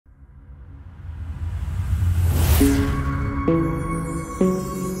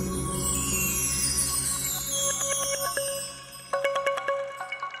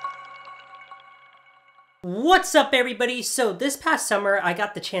What's up everybody? So this past summer I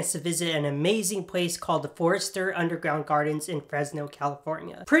got the chance to visit an amazing place called the Forestiere Underground Gardens in Fresno,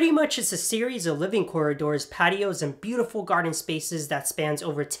 California. Pretty much it's a series of living corridors, patios, and beautiful garden spaces that spans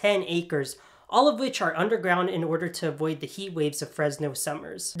over 10 acres, all of which are underground in order to avoid the heat waves of Fresno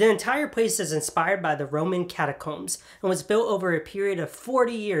summers. The entire place is inspired by the Roman catacombs and was built over a period of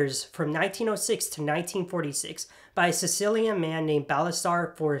 40 years from 1906 to 1946 by a Sicilian man named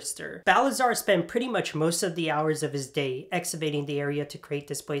Baldassare Forestiere. Baldassare spent pretty much most of the hours of his day excavating the area to create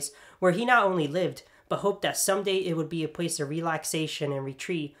this place where he not only lived, but hoped that someday it would be a place of relaxation and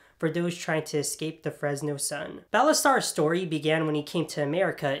retreat for those trying to escape the Fresno sun. Baldassare's story began when he came to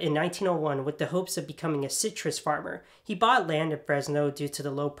America in 1901 with the hopes of becoming a citrus farmer. He bought land in Fresno due to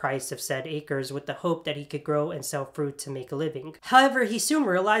the low price of said acres with the hope that he could grow and sell fruit to make a living. However, he soon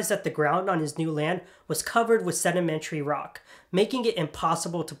realized that the ground on his new land was covered with sedimentary rock, making it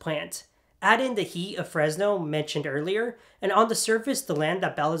impossible to plant. Add in the heat of Fresno mentioned earlier, and on the surface the land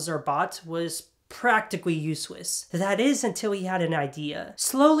that Baldassare bought was practically useless. That is, until he had an idea.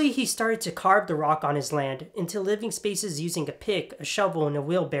 Slowly he started to carve the rock on his land into living spaces using a pick, a shovel, and a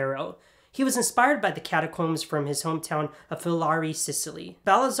wheelbarrow. He was inspired by the catacombs from his hometown of Forestiere, Sicily.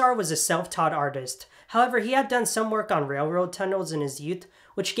 Baldassare was a self-taught artist. However, he had done some work on railroad tunnels in his youth,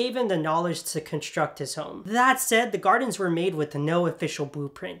 which gave him the knowledge to construct his home. That said, the gardens were made with no official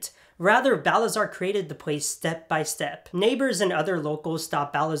blueprint. Rather, Baldassare created the place step by step. Neighbors and other locals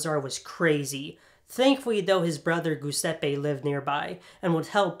thought Baldassare was crazy. Thankfully though, his brother Giuseppe lived nearby and would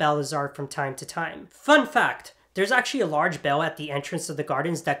help Baldassare from time to time. Fun fact, there's actually a large bell at the entrance of the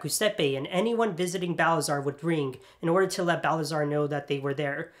gardens that Giuseppe and anyone visiting Baldassare would ring in order to let Baldassare know that they were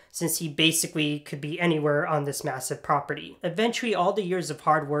there, since he basically could be anywhere on this massive property. Eventually, all the years of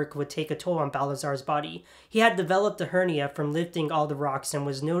hard work would take a toll on Baldassare's body. He had developed a hernia from lifting all the rocks and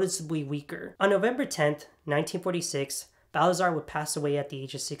was noticeably weaker. On November 10th, 1946, Baldassare would pass away at the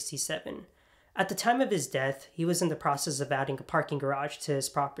age of 67. At the time of his death, he was in the process of adding a parking garage to his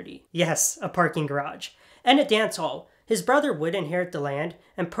property. Yes, a parking garage. And a dance hall. His brother would inherit the land,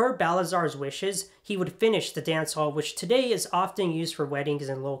 and per Baldassare's wishes, he would finish the dance hall, which today is often used for weddings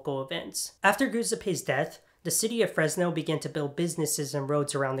and local events. After Giuseppe's death, the city of Fresno began to build businesses and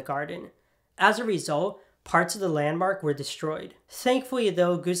roads around the garden. As a result, parts of the landmark were destroyed. Thankfully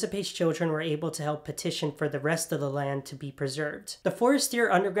though, Giuseppe's children were able to help petition for the rest of the land to be preserved. The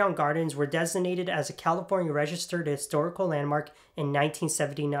Forestiere Underground Gardens were designated as a California Registered Historical Landmark in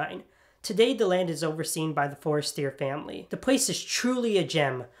 1979. Today, the land is overseen by the Forestiere family. The place is truly a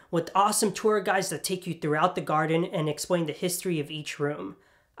gem, with awesome tour guides that take you throughout the garden and explain the history of each room.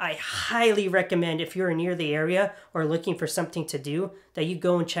 I highly recommend, if you're near the area or looking for something to do, that you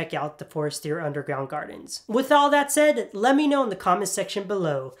go and check out the Forestiere Underground Gardens. With all that said, let me know in the comments section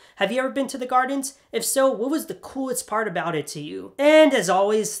below. Have you ever been to the gardens? If so, what was the coolest part about it to you? And as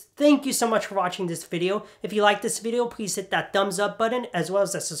always, thank you so much for watching this video. If you like this video, please hit that thumbs up button as well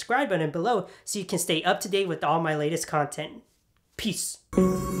as the subscribe button below so you can stay up to date with all my latest content. Peace.